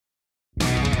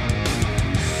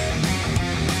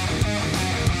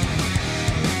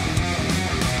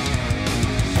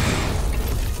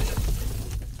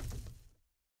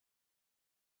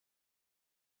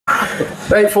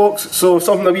Right folks, so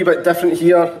something a wee bit different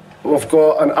here. We've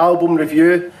got an album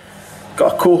review,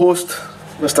 got a co-host,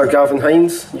 Mr. Gavin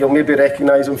Hines. You'll maybe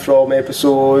recognise him from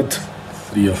episode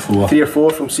 3 or 4. 3 or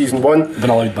 4 from season 1. Been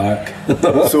allowed back.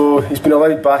 So he's been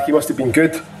allowed back, he must have been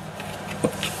good.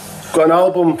 Got an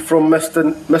album from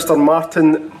Mr.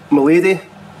 Martin Mullady.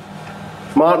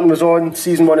 Martin was on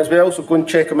season 1 as well, so go and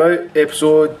check him out,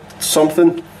 episode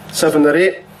something, 7 or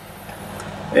 8.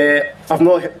 I've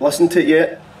not listened to it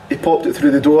yet. He popped it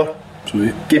through the door.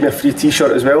 Sweet. Gave me a free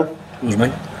t-shirt as well. Where's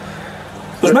mine?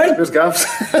 Where's mine? Where's Gav's?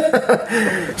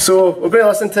 So we're going to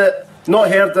listen to it. Not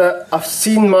heard it. I've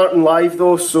seen Martin live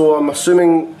though, so I'm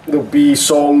assuming there'll be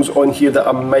songs on here that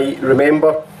I might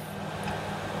remember.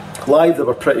 Live they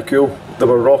were pretty cool. They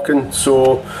were rocking.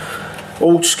 So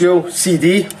old school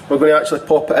CD. We're going to actually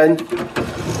pop it in.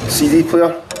 CD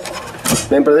player.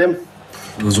 Remember them?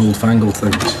 Those old fangled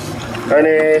things. And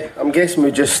I'm guessing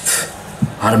we just...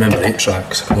 I remember 8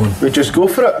 tracks. Come on. We just go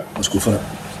for it. Let's go for it.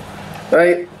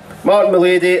 Right. Martin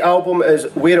Mullady, album is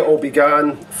Where It All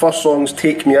Began. First song's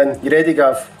Take Me In. You ready,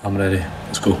 Gav? I'm ready.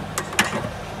 Let's go.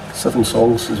 7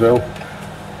 songs as well.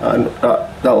 And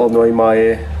that'll annoy my...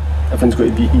 everyone's got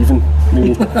to be even.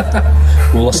 Me.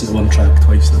 We'll listen to one track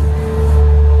twice then.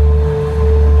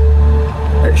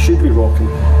 It should be rocking.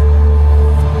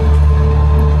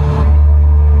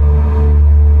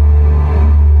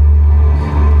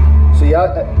 So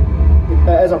yeah,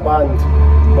 it is a band,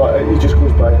 but he just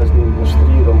goes by his name. There's 3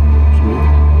 of them. Sweet.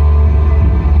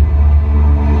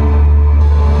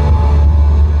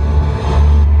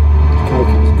 You can look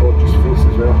at his gorgeous face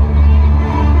as well.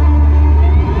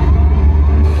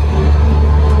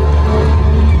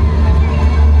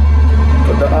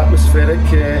 Got the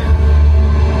atmospheric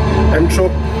intro.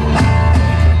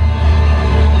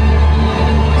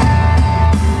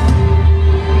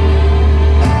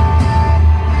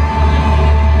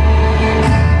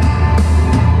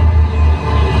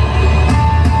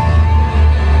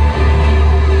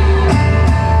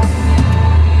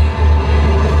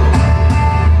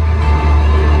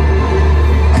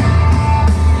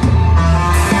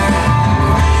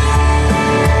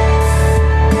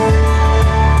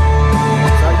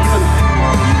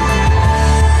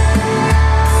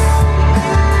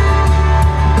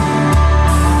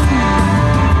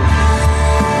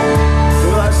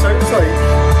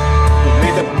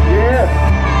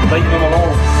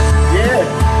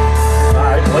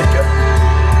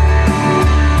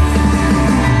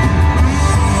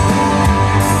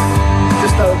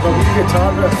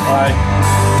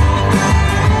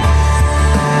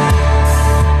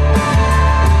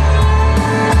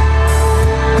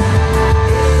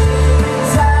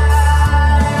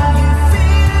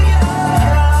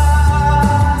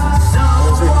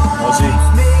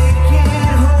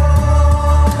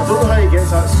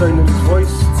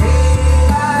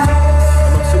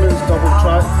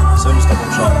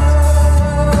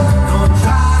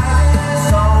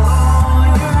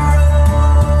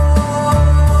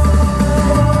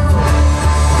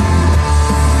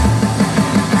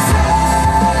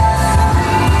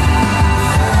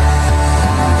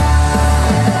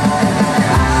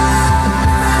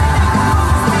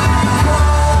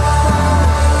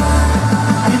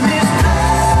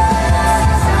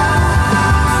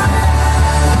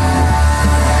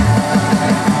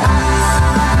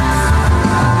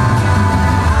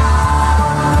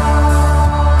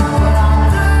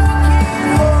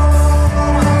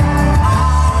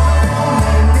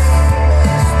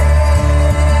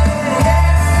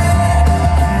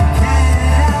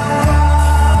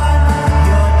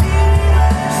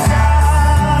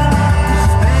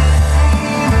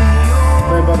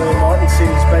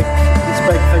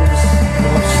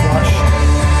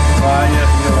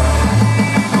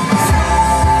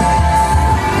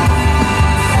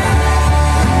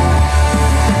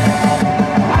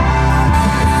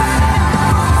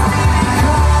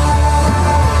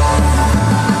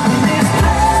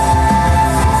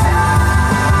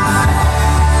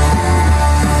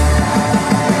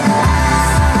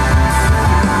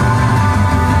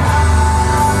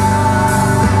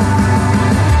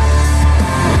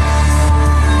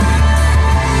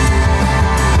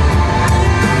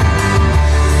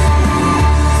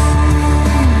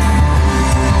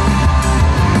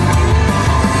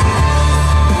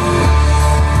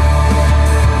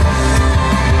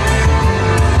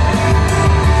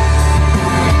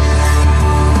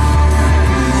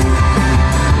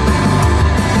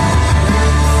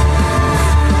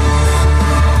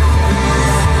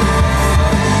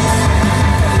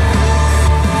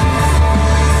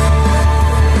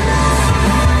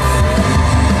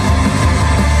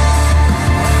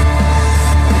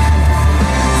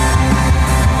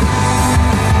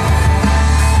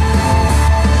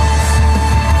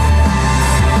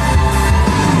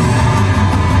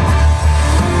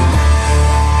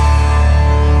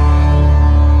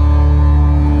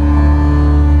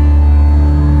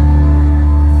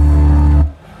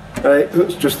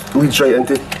 it just leads right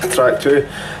into track 2.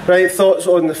 Right, thoughts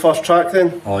on the first track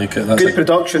then? I like it. That's Good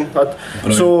production.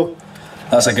 So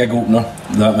that's a gig opener.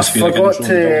 The atmospheric forgot intro.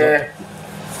 to.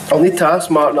 I'll need to ask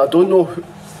Martin. I don't know.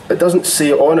 It doesn't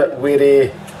say on it where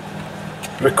he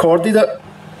recorded it,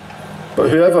 but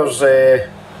whoever's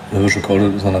recorded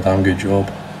it has done a damn good job.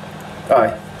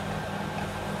 aye.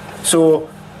 So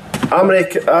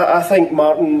I think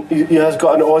Martin he has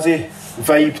got an Aussie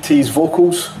vibe to his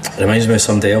vocals. It reminds me of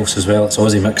somebody else as well. It's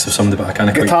Aussie mix of somebody, but I can't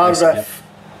quite Guitar place it riff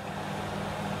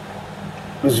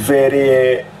was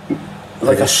very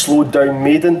like a slowed down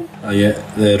Maiden. Yeah,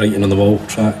 the Writing on the Wall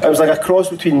track. It was like a cross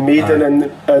between Maiden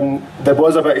and there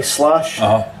was a bit of Slash,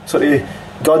 sort of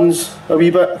Guns a wee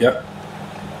bit. Yep.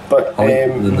 But big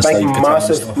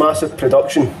massive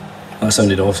production. That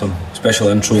sounded awesome. Special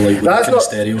intro, like with That's the kind of not-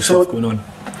 stereo so stuff going on.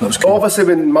 That was cool. Obviously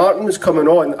when Martin was coming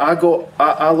on,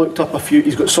 I looked up a few.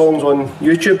 He's got songs on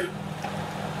YouTube,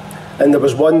 and there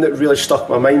was one that really stuck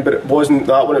in my mind, but it wasn't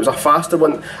that one. It was a faster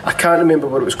one. I can't remember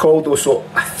what it was called though, so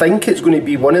I think it's going to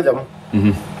be one of them.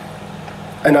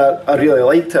 And I really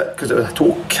liked it because it was a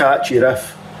total catchy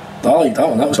riff. I like that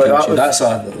one. That was But catchy.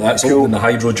 that That's cool. opening the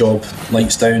hydro job.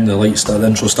 Lights down. The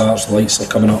intro starts. The lights are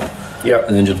coming up. Yeah.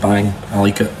 And then just bang. I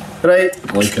like it. Right.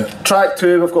 I like it. Track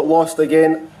 2, we've got Lost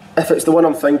Again. If it's the one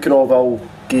I'm thinking of, I'll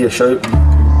give you a shout.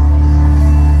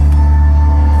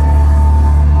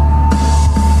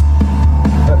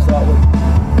 That's that one.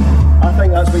 I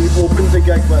think that's what he opened the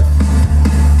gig with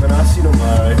when I seen him.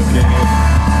 Alright, okay.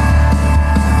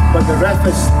 But the riff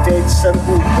is dead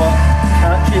simple but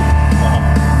catchy.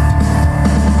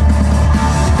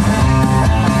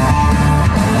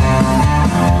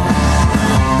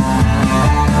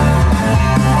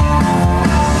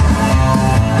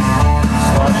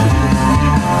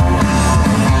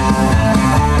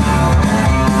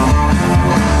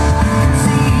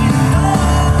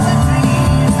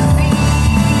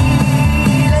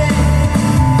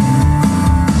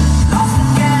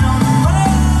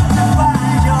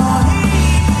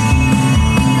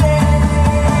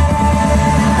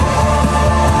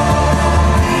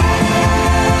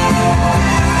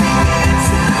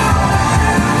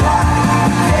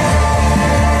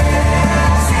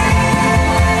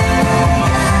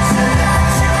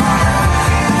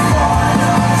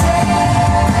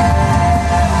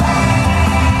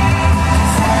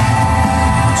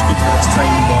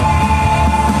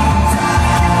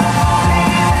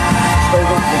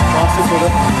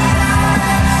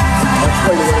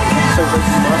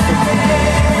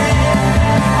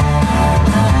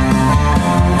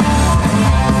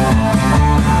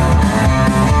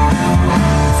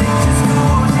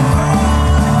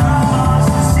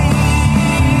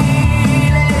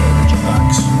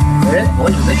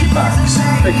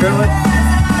 Big Billy.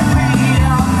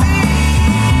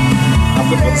 I've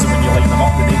got ones that when you line them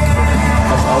up, they make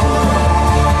first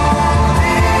album.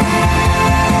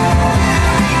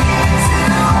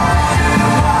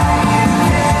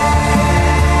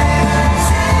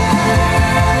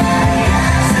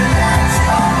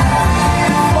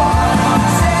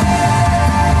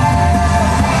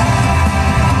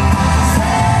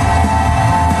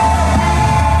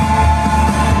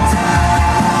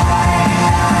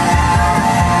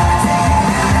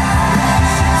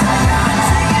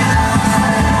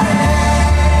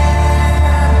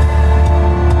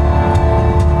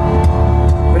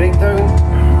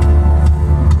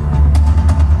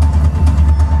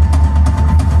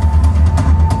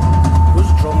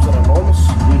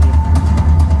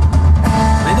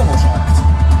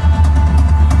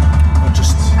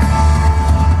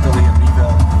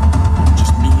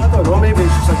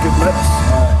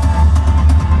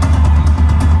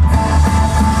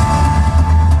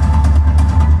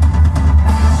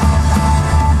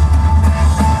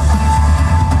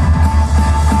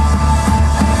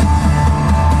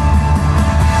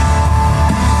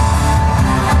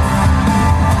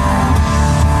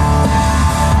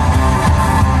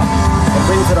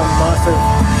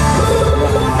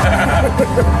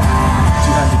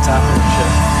 Two-handed tapping and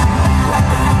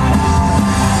shit.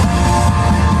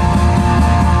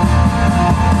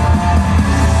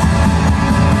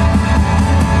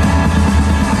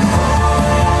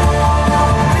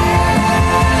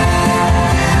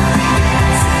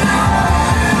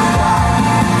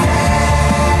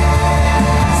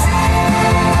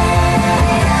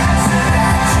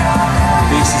 The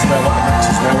bass is well up the mix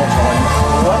as well, which I like.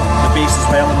 What? The bass is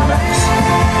well in the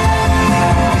mix.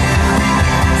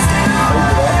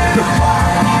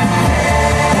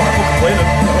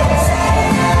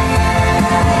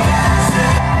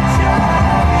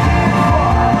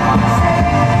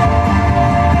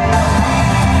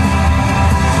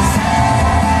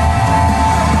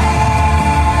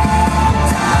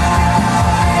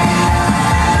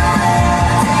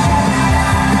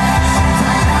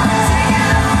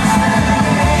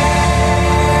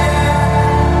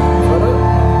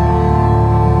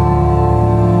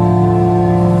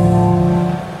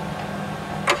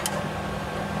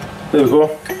 There we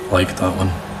go. Like that one.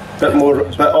 Bit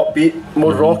upbeat,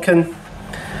 more rocking.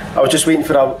 I was just waiting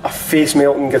for a face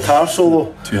melting guitar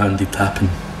solo. Two-handed tapping.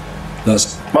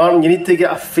 That's Martin, you need to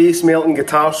get a face melting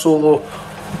guitar solo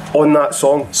on that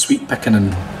song. sweet picking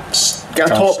and Get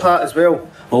a top hat as well.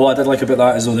 Well, what I did like about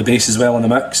that is though the bass is well in the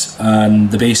mix, and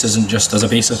the bass isn't just as a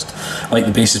bassist. Like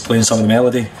the bass is playing some of the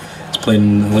melody. It's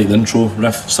playing like the intro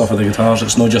riff stuff with the guitars.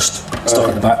 It's not just stuck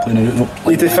at the back playing a note.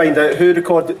 Need to find out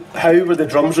how were the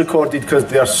drums recorded, because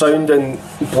they're sounding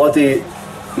bloody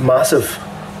massive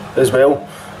as well.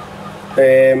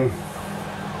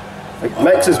 Like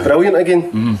mix is brilliant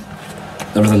again.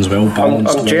 Everything's well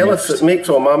balanced. I'm jealous. It makes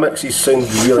all my mixes sound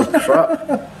really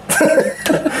crap.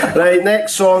 Right,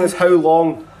 next song is How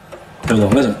Long. How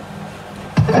long is it?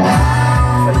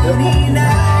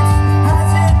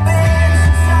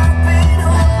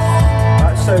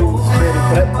 That sounds very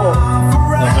Britpop.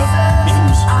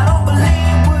 Beatles.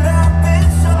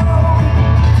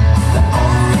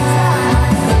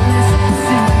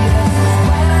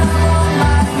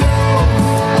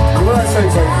 You know what that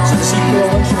sounds like? So the sequel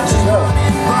instruments as well.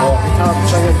 Oh, guitar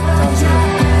singing.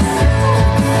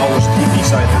 Oh, there's the TV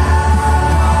side. You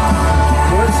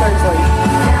know what it sounds like?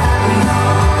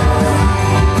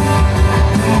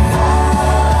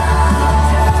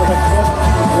 It's like a cross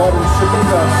between Blur and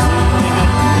Supergrass.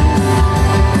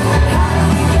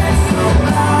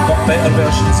 But better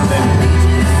versions of them.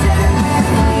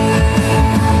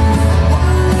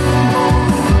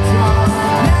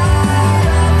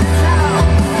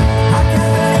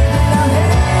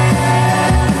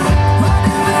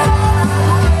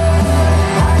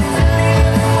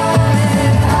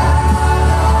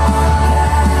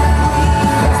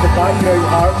 Background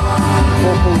art,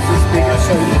 vocals just make it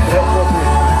sound Britpop.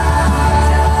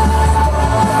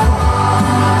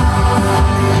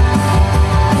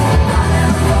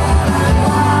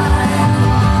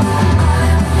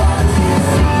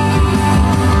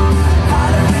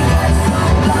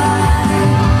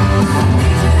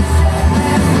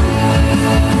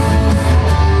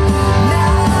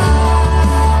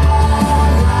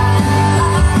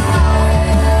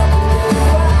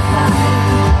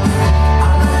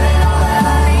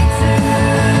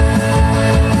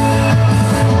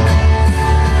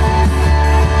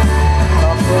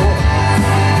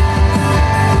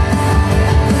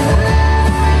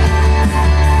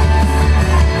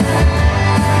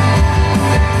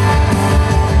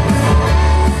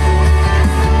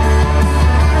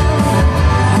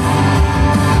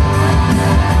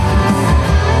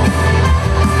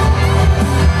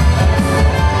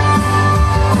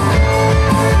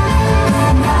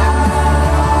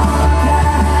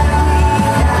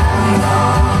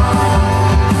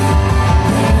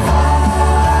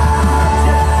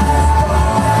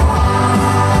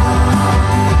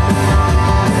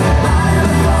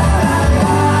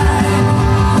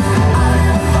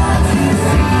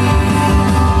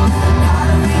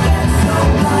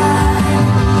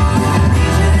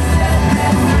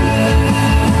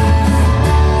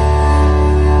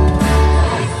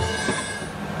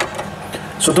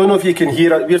 So I don't know if you can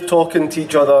hear it, we're talking to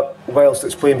each other whilst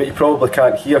it's playing, but you probably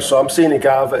can't hear, so I'm saying to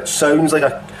Gav, it sounds like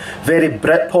a very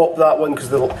Britpop, that one,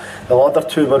 because the other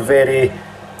two were very,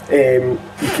 you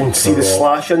can see the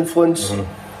Slash influence,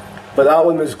 but that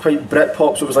one was quite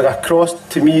Britpop, so it was like a cross,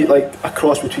 to me, like a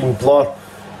cross between Blur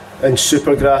and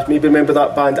Supergrass. Maybe remember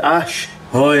that band Ash?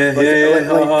 Oh yeah,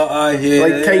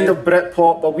 Like kind of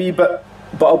Britpop, a wee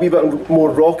bit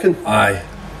more rocking. Aye,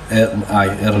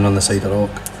 erring on the side of rock.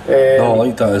 No, I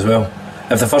like that as well.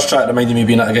 If the first track reminded me of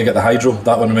being at a gig at the Hydro,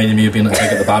 that one reminded me of being at a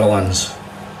gig at the Barrowlands.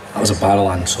 That was a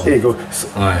Barrowlands song. There you go.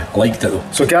 Aye, I liked it though.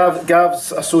 So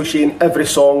Gav's associating every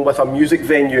song with a music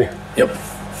venue. Yep.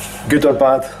 Good or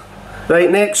bad. Right,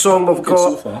 next song we've got.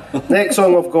 So far. Next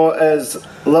song we've got is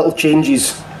Little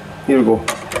Changes. Here we go.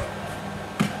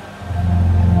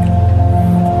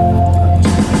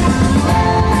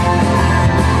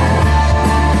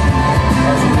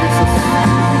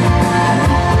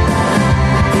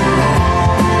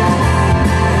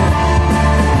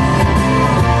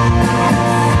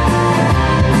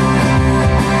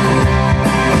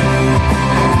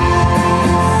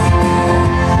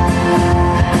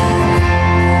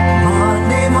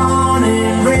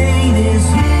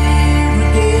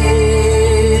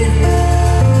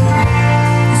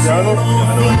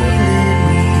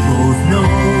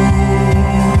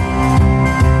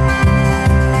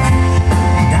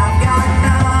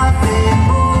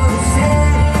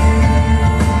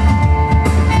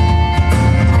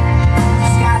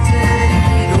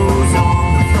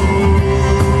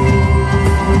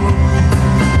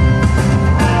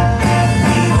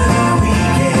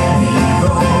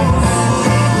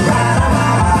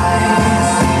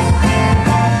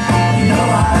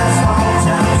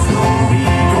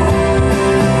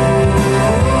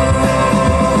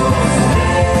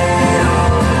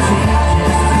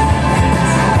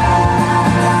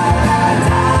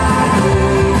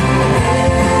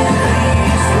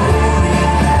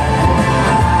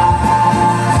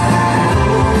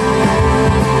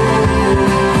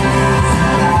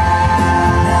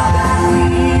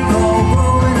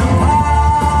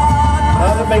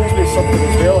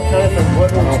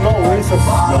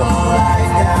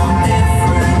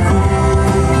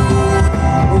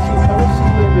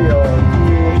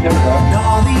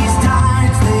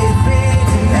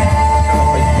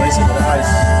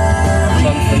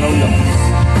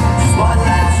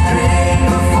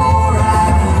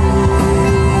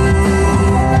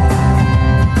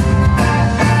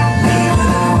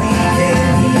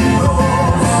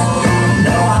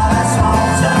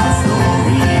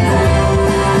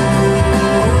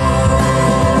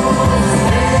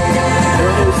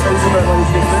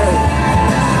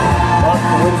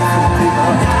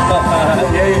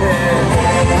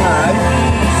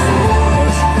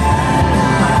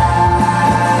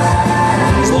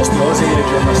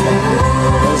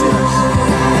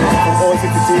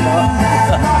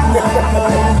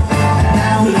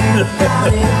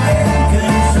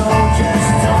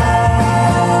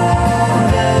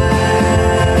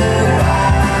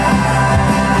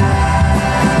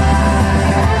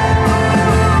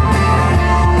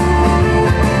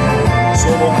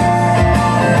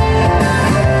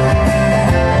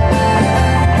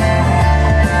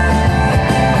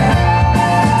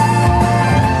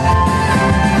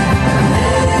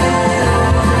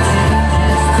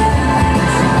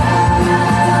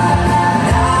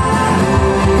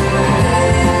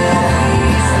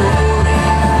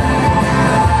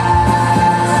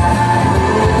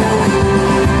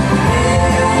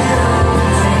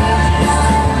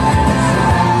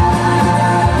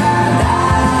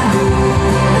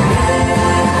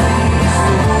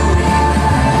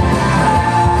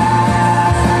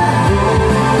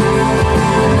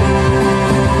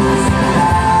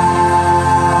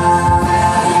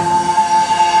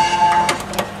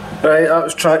 that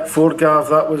was track 4, Gav.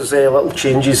 That was Little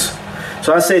Changes.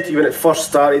 So I said to you when it first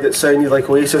started it sounded like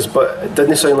Oasis, but it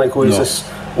didn't sound like Oasis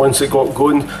once it got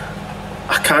going.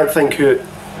 I can't think who it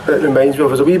reminds me of.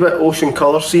 There's a wee bit Ocean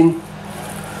Colour Scene,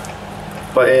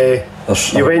 but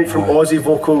you went from Aussie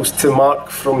vocals to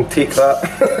Mark from Take That.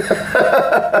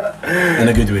 In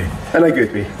a good way. In a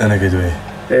good way. In a good way.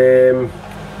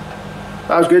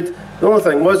 That was good. The only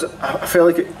thing was, I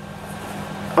felt like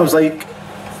I was like,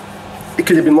 it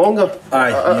could have been longer.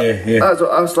 Yeah.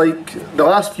 I was like, the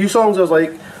last few songs, I was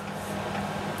like,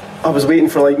 I was waiting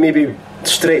for like maybe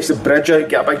stretch the bridge out,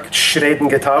 get a big shredding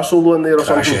guitar solo in there or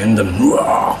Crash something.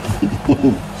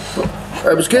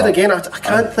 It was good again. I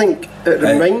can't think. It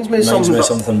reminds me of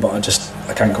something. But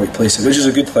I can't quite place it, which is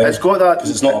a good thing. It's got that. Because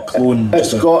it's not a clone.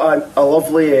 It's got a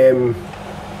lovely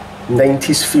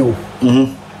 90s feel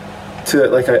to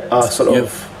it, like a sort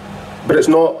of. But it's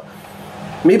not.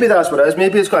 Maybe that's what it is.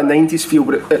 Maybe it's got a 90s feel,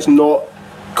 but it's not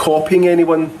copying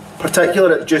anyone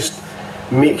particular. It just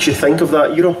makes you think of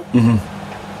that era.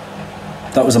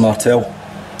 That was a Martel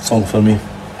song for me.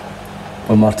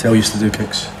 When Martel used to do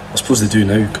kicks. I suppose they do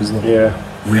now because they're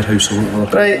warehouse or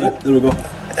whatever. Right. There we go.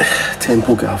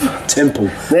 Tempo, Gav. Tempo.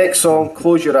 Next song,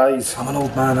 Close Your Eyes. I'm an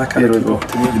old man, I can't keep up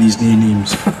to date with these new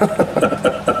names.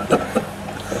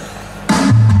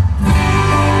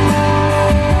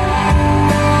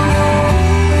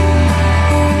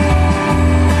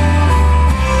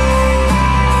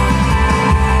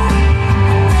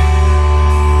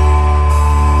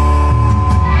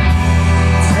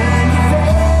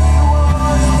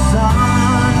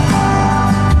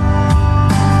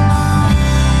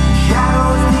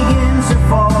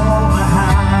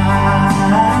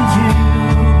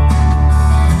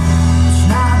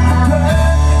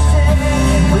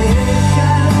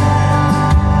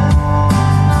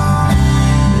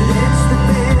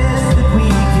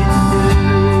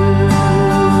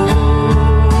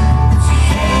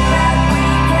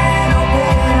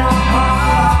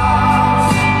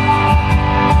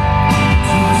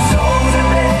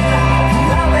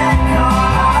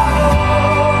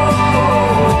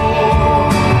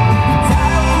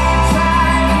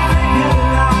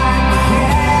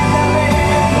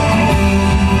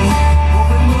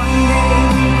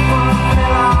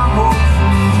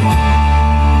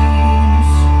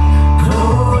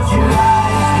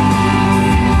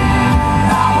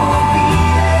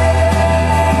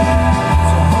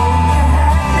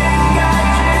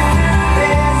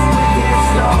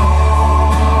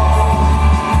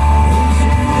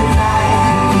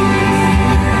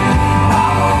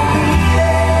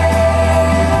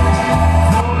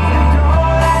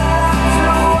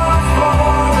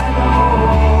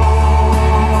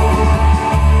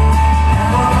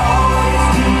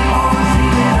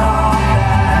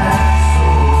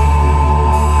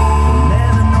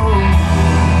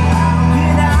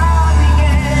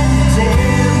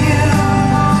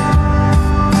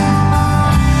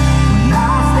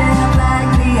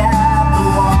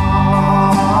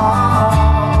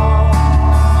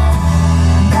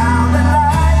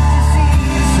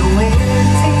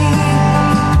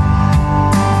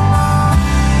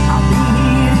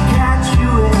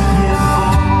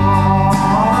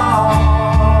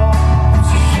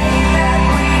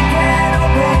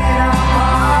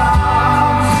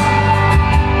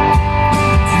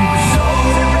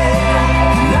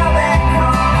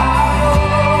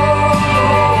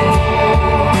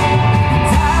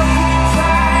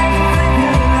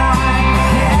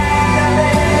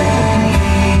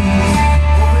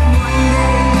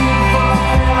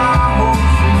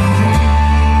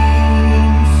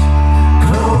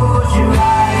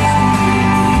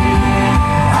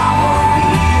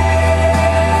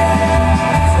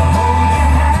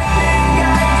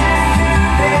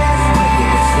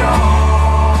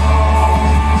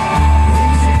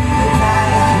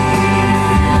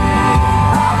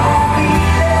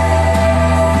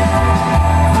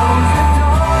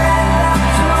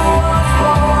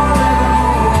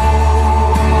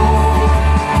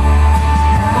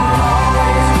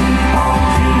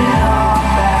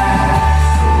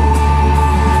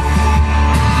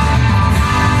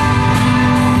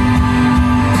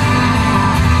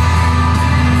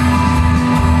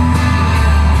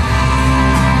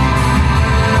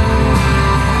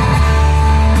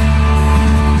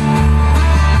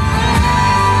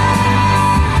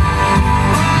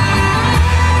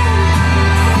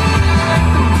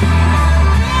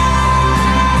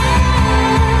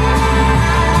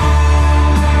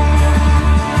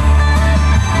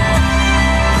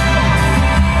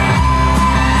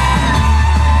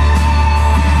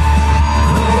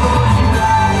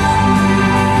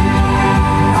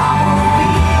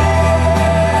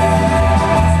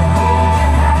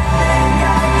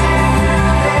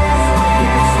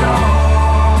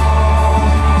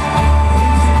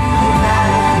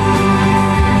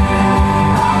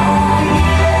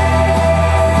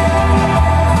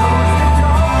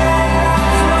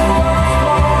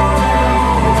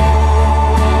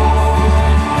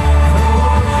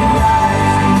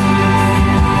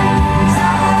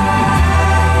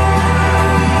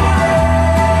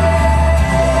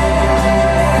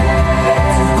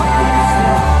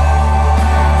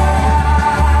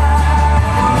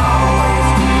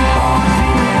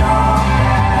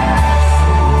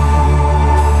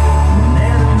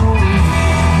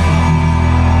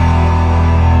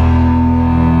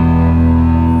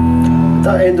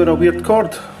 end on a weird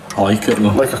chord, I like it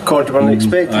though. like a chord you weren't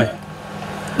expecting. Aye.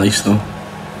 Nice though.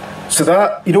 So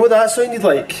that, you know what that sounded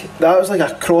like? That was like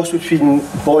a cross between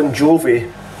Bon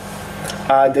Jovi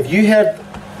and have you heard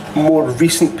more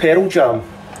recent Pearl Jam?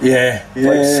 Yeah.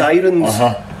 Like Sirens,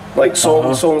 like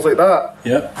songs like that.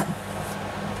 Yep.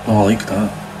 Oh, I like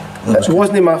that. It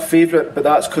wasn't my favourite, but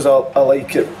that's because I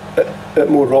like it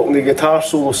more rocking. The guitar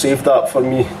solo saved that for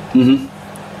me.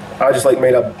 I just like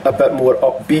mine a bit more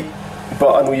upbeat,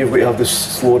 but I know you've got to have the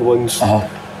slower ones.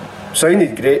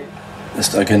 Sounded great.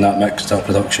 Again, that mix, that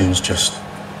production's just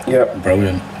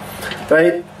brilliant.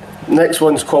 Right, next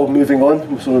one's called Moving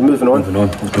On, so we're moving on.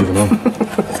 Let's moving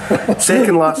on.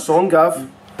 Second last song, Gav. See,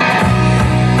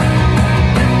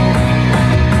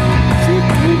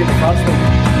 you get the first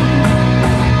one.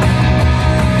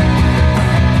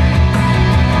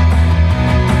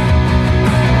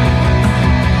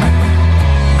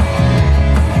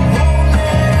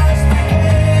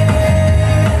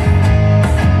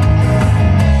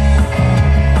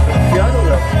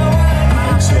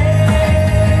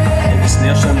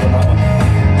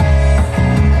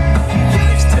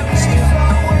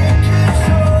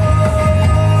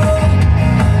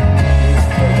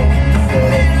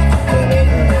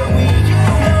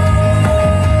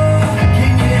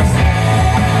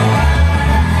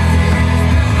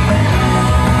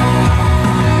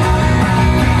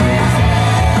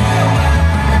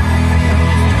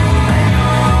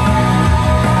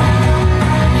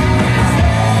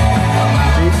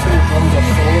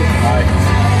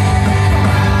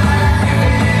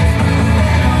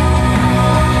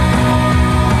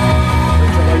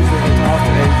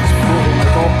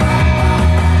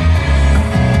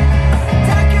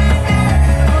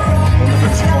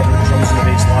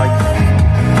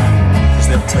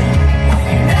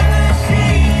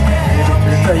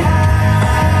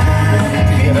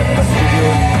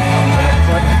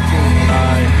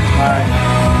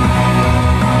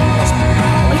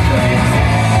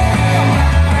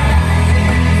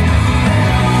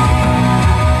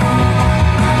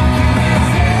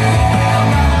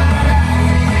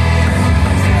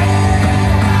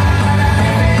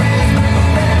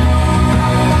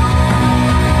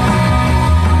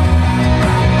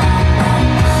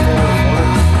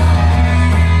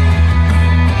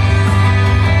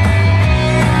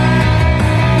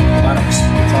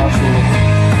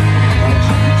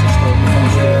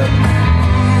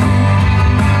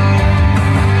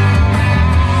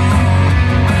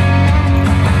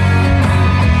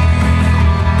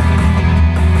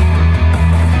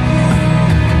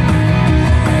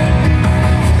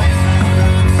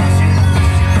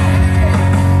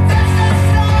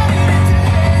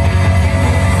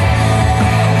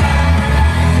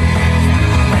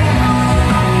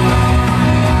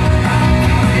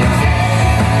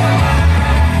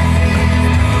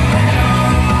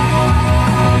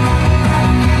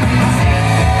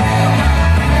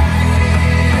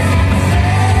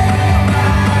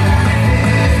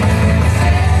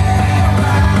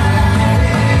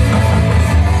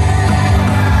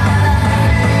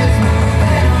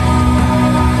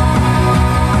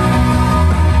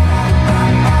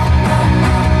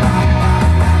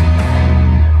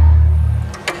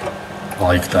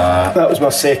 Like that. That was my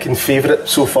second favourite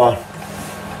so far.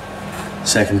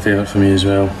 Second favourite for me as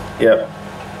well. Yep.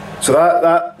 So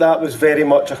that was very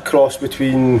much a cross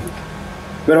between.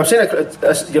 When I'm saying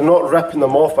you're not ripping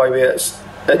them off, by the way.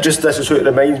 This is what it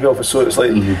reminds me of. So it's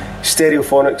like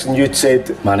Stereophonics, and you'd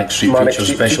said Manic Street Preachers,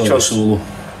 especially the solo.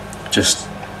 Just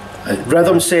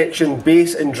rhythm section,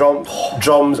 bass and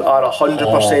drums are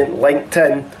 100% linked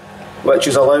in, which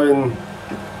is allowing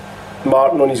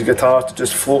Martin on his guitar to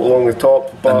just float along the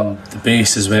top. But and the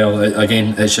bass as well,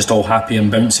 again, it's just all happy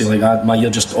and bouncy like that. My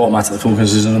ear just automatically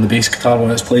focuses on the bass guitar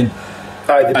when it's playing.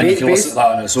 And you can listen to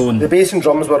that on its own. The bass and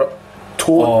drums were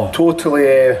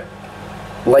totally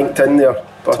linked in there.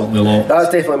 But totally locked.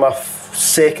 That's definitely my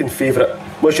second favourite.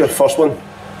 What's your first one?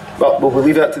 Well, will we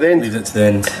leave it to the end? Leave it to the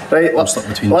end. Right, I'm stuck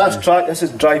between last track. This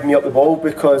is driving me up the wall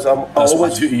because I'm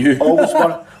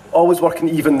always working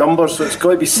even numbers, so it's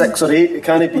got to be 6 or 8. It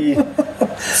can't be 7.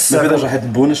 Maybe there's a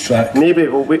hidden bonus track. Maybe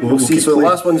we'll see. So the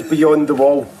last one's Beyond the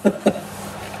Wall,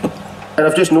 and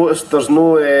I've just noticed there's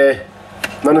no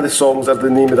none of the songs are the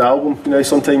name of the album. You know,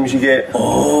 sometimes you get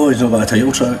he's not got a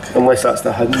title track unless that's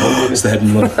the hidden one. Maybe. It's the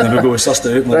hidden one. There we go. We sussed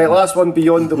it out. Right, last one,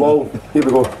 Beyond the Wall. Here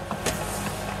we go.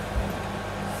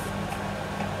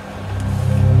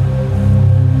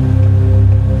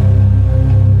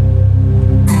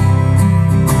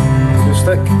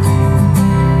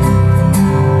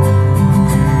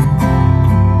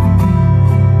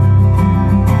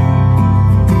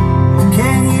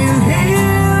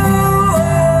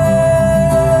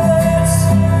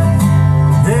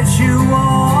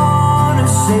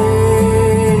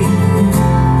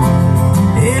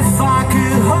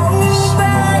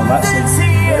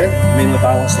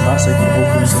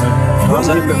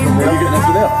 it? Are you getting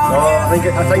into there? No, I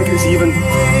think it's even.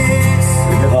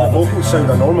 The vocals sound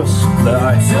enormous.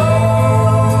 Aye.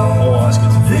 Oh, that's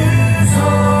good.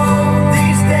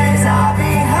 These days are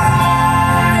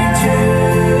behind you.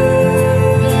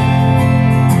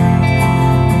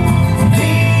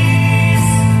 These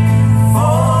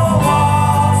four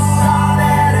walls are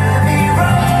there to be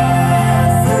run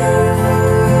through.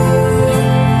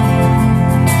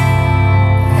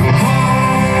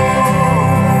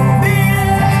 Hold me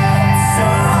up so I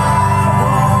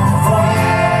won't fall.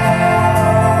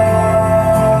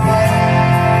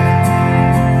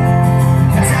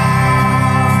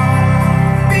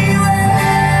 Be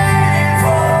waiting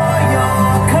for your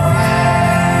call.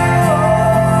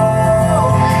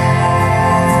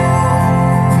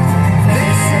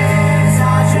 This is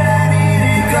our journey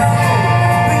to go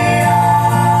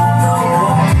beyond the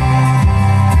wall.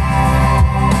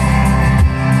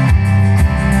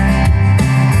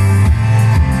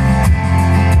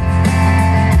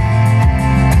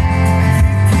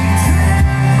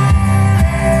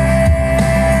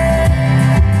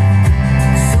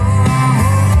 So I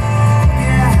hold your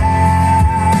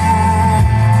hand.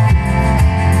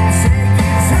 Take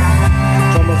your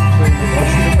time Drummer's playing the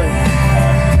brush all the time.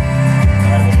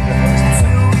 till we both can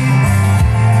stand.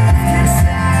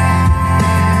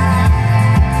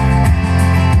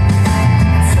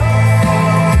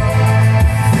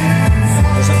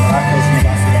 Is it Ackles in the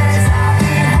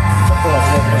back?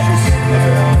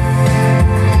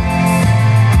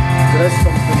 There is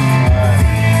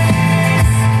something.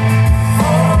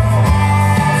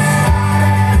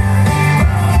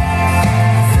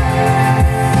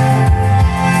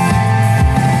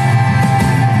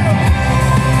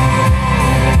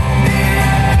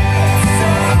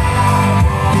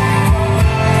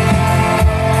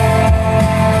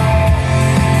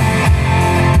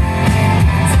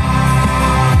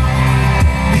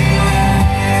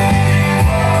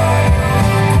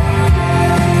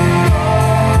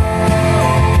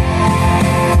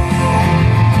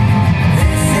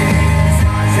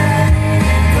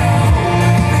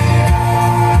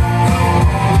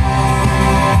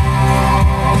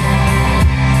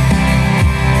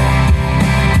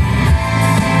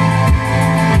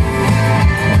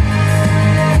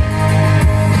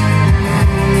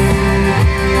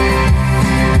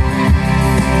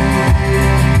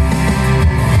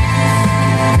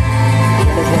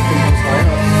 Drummer's working those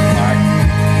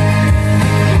hi-hats.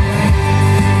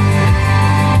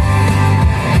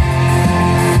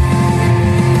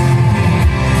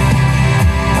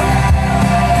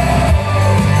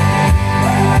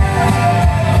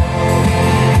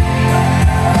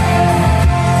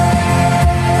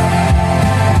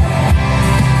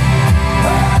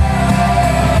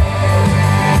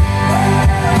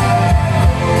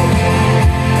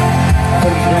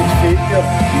 Everything's fake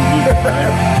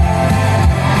there.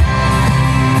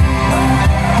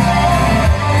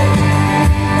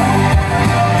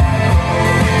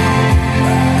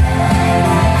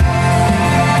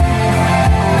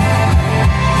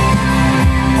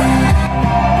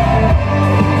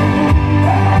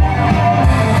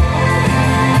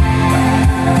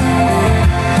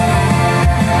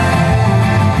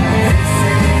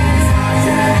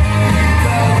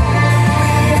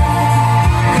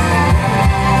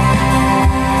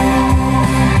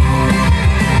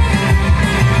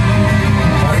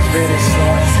 That's very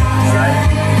slush. Right.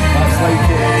 That's like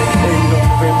playing on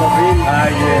November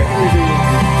Rain.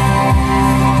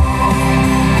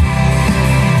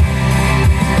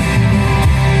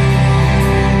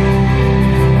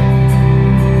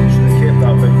 Should have kept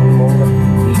that bit going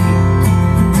longer.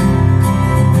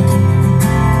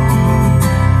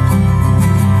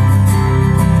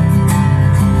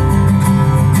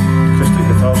 Acoustic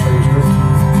guitar sounds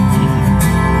good.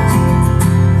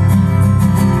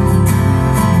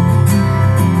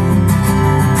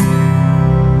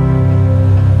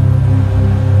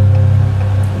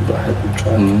 Got a hidden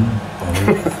track.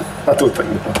 I don't think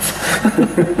we have.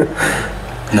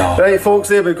 No. Right, folks,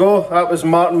 there we go. That was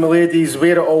Martin Mullady's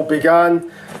Where It All Began.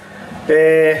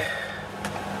 We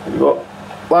got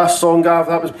last song, Gav,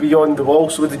 that was Beyond the Wall.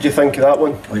 So what did you think of that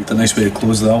one? Like the nice way to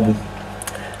close the album.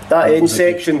 That end was it?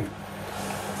 section,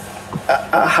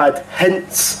 it had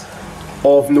hints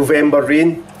of November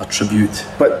Rain, A tribute.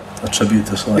 but A tribute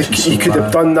to Slash. you could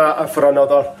have done that for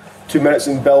another 2 minutes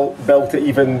and built it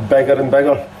even bigger and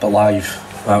bigger. But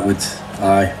live, that would.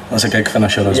 Aye. That's a gig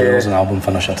finisher as Yeah. well as an album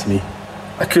finisher to me.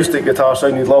 Acoustic guitar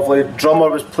sounded lovely. Drummer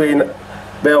was playing.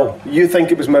 Well, you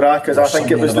think it was maracas, I think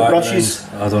it was the brushes.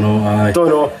 I don't know, aye. Don't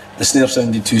know. The snare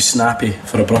sounded too snappy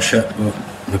for a brush hit, but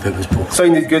maybe it was both.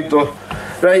 Sounded good though.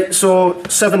 Right, so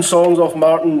 7 songs off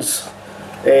Martin's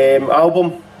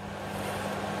Album.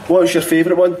 What's your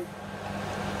favourite one?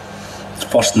 It's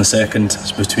first and the second.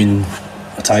 It's between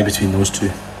a tie between those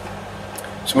two.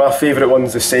 So my favourite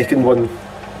one's the second one.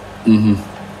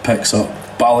 Picks up,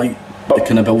 but I like the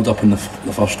kind of build up in the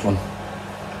first one.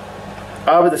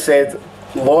 I would have said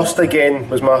Lost Again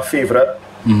was my favourite.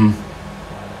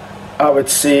 I would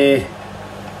say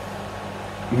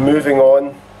Moving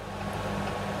On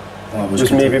That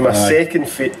was maybe my second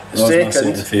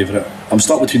favourite. I'm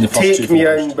stuck between the first two. Take Me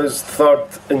In was third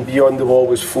and Beyond the Wall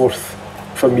was fourth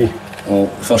for me. Well,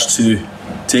 the first two,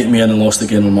 Take Me In and Lost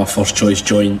Again, were my first choice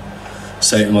joint.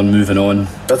 Second one, Moving On.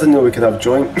 I didn't know we could have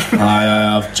joint.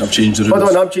 I've changed the rules.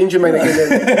 Hold on, I'm changing mine again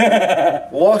then.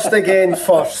 Lost Again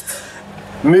first,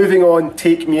 Moving On,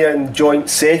 Take Me In, joint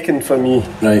second for me.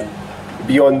 Right.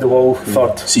 Beyond the Wall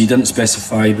third. So you didn't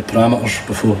specify the parameters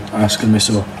before asking me,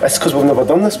 so... That's because we've never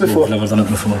done this before. We've never done it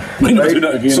before. Might not do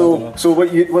it again. So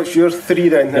what's your three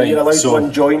then? Right, You're allowed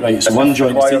one joint. Right, so one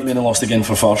joint, Take Me In and Lost Again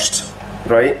for first.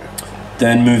 Right.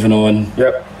 Then Moving On.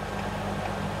 Yep.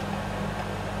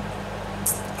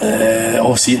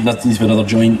 See, that needs to be another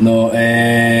joint. No,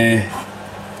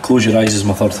 Close Your Eyes is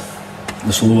my third.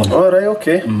 The slow one. Alright,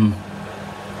 okay.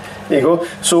 There you go.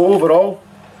 So overall,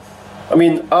 I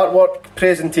mean, artwork,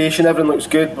 presentation, everything looks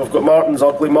good. We've got Martin's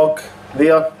ugly mug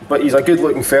there, but he's a good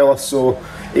looking fella, so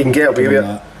he can get away with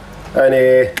it. And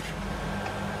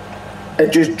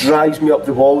it just drives me up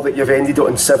the wall that you've ended it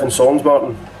on 7 songs,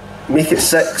 Martin. Make it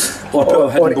 6. Or put a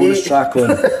hidden bonus 8. track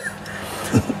on.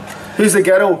 Who's the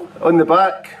girl on the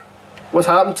back? What's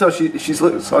happened to her? She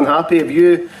looks unhappy. Have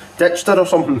you ditched her or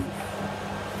something?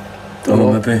 Don't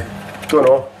know, maybe. Don't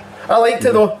know. I liked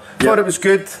it though. Thought it was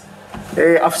good.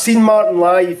 I've seen Martin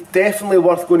live. Definitely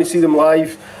worth going to see them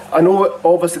live. I know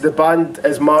obviously the band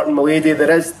is Martin Mullady.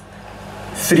 There is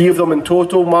 3 of them in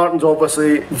total. Martin's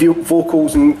obviously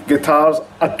vocals and guitars.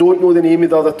 I don't know the name of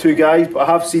the other 2 guys, but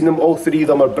I have seen them. All 3 of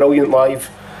them are brilliant live.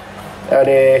 And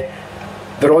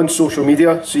they're on social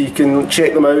media, so you can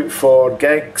check them out for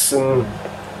gigs and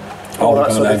all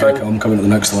that sort of thing. I'm coming to the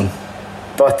next one.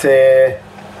 But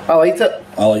I liked it.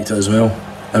 I liked it as well.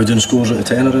 Are we doing scores out of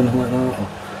 10 or anything like that? Or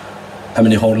how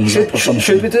many horns up or something?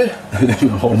 Should we do?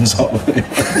 Horns up.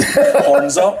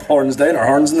 Horns up, horns down, or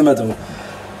horns in the middle?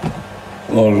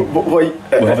 Or we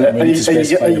need to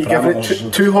specify the parameters. Giving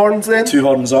it 2 horns then? 2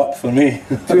 horns up for me.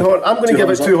 2 horns. I'm going to give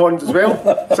it 2 horns as well.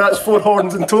 So that's 4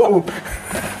 horns in total.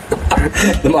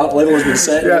 The mark level has been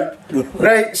set. Yeah.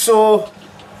 Right, so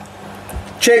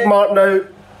check Martin out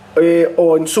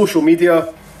on social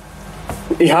media.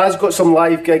 He has got some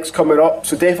live gigs coming up,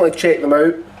 so definitely check them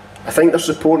out. I think they're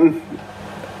supporting,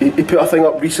 he put a thing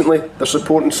up recently, they're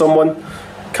supporting someone,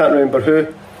 can't remember who,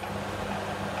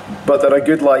 but they're a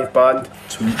good live band.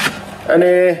 Sweet.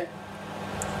 And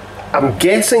I'm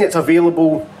guessing it's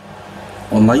available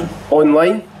online,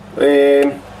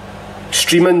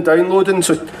 streaming, downloading.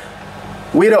 So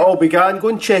where it all began, go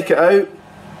and check it out,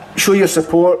 show your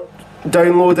support,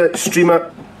 download it, stream it,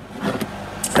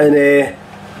 and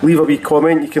leave a wee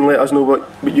comment. You can let us know what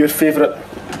your favourite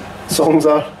songs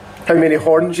are, how many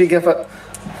horns you give it.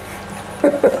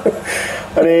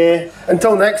 And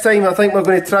until next time, I think we're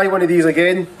going to try one of these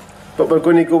again, but we're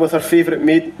going to go with our favourite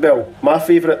my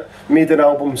favourite Maiden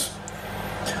albums.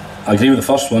 I agree with the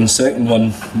first one. Second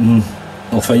one,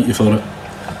 I'll fight you for it.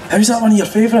 How's that one of your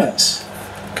favourites?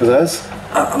 Because it is.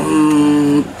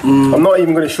 I'm not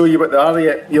even going to show you what they are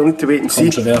yet. You'll need to wait and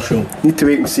see. Controversial. Need to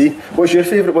wait and see. What's your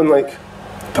favourite one like?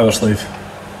 Power Slave.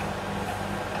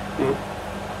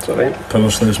 It's alright. Power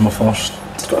Slave's my first.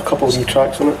 It's got a couple of wee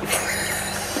tracks on it.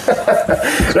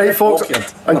 Right folks,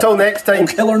 until next time.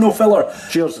 Killer, no filler.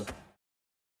 Cheers.